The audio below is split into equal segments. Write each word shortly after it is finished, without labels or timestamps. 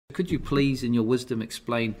Could you please, in your wisdom,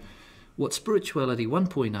 explain what spirituality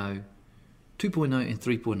 1.0, 2.0, and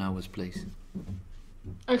 3.0 was, please?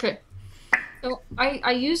 Okay. So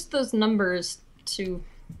I used those numbers to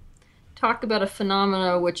talk about a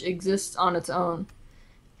phenomena which exists on its own.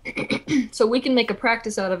 So we can make a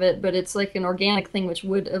practice out of it, but it's like an organic thing which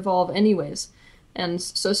would evolve anyways. And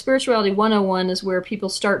so spirituality 101 is where people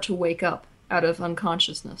start to wake up out of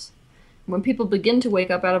unconsciousness. When people begin to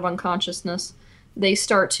wake up out of unconsciousness, they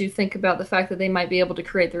start to think about the fact that they might be able to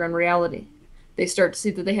create their own reality. They start to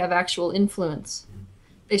see that they have actual influence.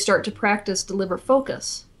 They start to practice deliberate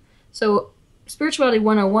focus. So spirituality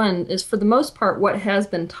 101 is, for the most part, what has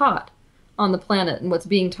been taught on the planet and what's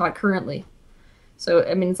being taught currently. So,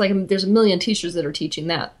 I mean, it's like there's a million teachers that are teaching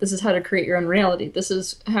that. This is how to create your own reality. This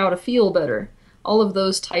is how to feel better. All of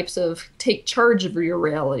those types of take charge of your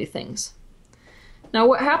reality things. Now,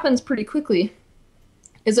 what happens pretty quickly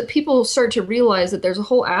is that people start to realize that there's a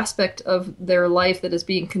whole aspect of their life that is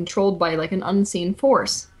being controlled by like an unseen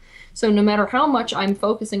force. So no matter how much I'm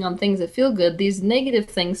focusing on things that feel good, these negative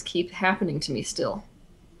things keep happening to me still.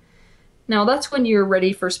 Now that's when you're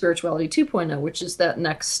ready for spirituality 2.0, which is that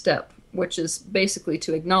next step, which is basically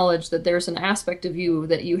to acknowledge that there's an aspect of you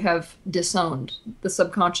that you have disowned, the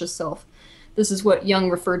subconscious self. This is what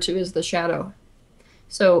Jung referred to as the shadow.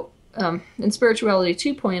 So in spirituality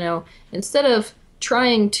 2.0, instead of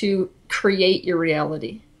trying to create your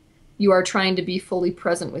reality, you are trying to be fully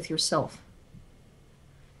present with yourself.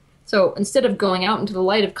 So instead of going out into the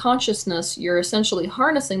light of consciousness, you're essentially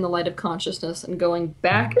harnessing the light of consciousness and going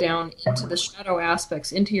back down into the shadow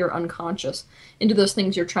aspects, into your unconscious, into those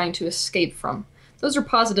things you're trying to escape from. Those are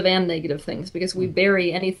positive and negative things, because we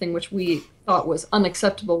bury anything which we thought was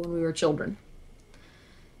unacceptable when we were children.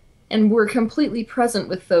 And we're completely present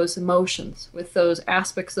with those emotions, with those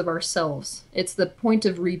aspects of ourselves. It's the point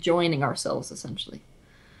of rejoining ourselves, essentially.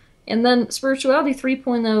 And then spirituality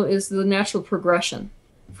 3.0 is the natural progression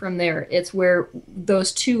from there. It's where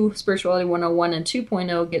those two, spirituality 101 and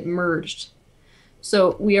 2.0, get merged.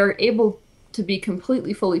 So we are able to be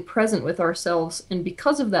completely fully present with ourselves, and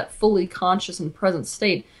because of that fully conscious and present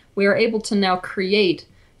state, we are able to now create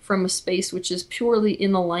from a space which is purely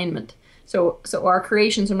in alignment. So our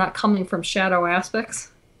creations are not coming from shadow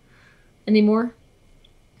aspects anymore.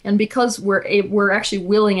 And because we're actually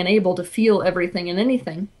willing and able to feel everything and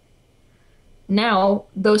anything, now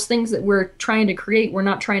those things that we're trying to create, we're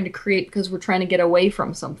not trying to create because we're trying to get away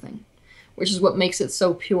from something, which is what makes it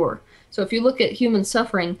so pure. So if you look at human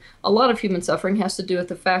suffering, a lot of human suffering has to do with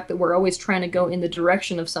the fact that we're always trying to go in the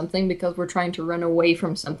direction of something because we're trying to run away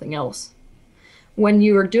from something else. When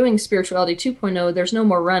you are doing spirituality 2.0, there's no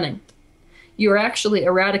more running. You're actually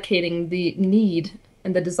eradicating the need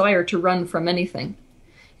and the desire to run from anything.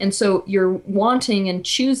 And so you're wanting and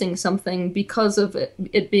choosing something because of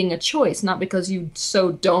it being a choice, not because you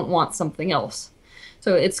so don't want something else.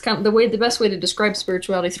 So it's kind of the best way to describe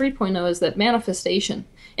spirituality 3.0 is that manifestation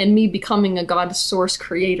and me becoming a God source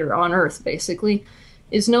creator on earth, basically,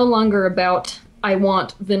 is no longer about I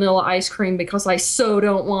want vanilla ice cream because I so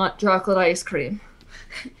don't want chocolate ice cream.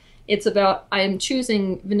 It's about I am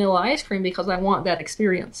choosing vanilla ice cream because I want that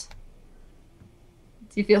experience.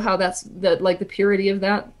 Do you feel how that's like the purity of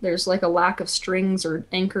that? There's like a lack of strings or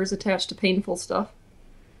anchors attached to painful stuff.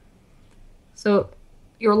 So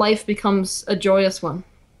your life becomes a joyous one.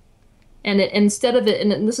 And instead of it,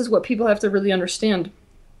 and this is what people have to really understand,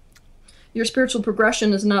 your spiritual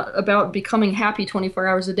progression is not about becoming happy 24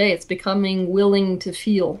 hours a day. It's becoming willing to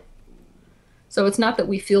feel. So it's not that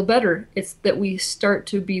we feel better, it's that we start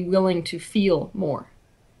to be willing to feel more.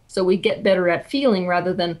 So we get better at feeling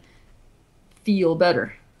rather than feel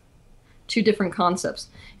better. Two different concepts.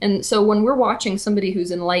 And so when we're watching somebody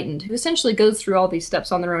who's enlightened, who essentially goes through all these steps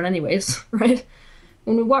on their own anyways, right?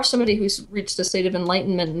 When we watch somebody who's reached a state of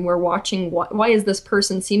enlightenment and we're watching why is this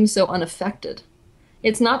person seem so unaffected?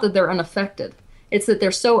 It's not that they're unaffected. It's that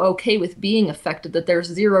they're so okay with being affected that there's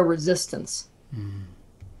zero resistance. Mm.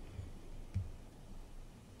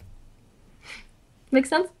 Make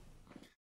sense?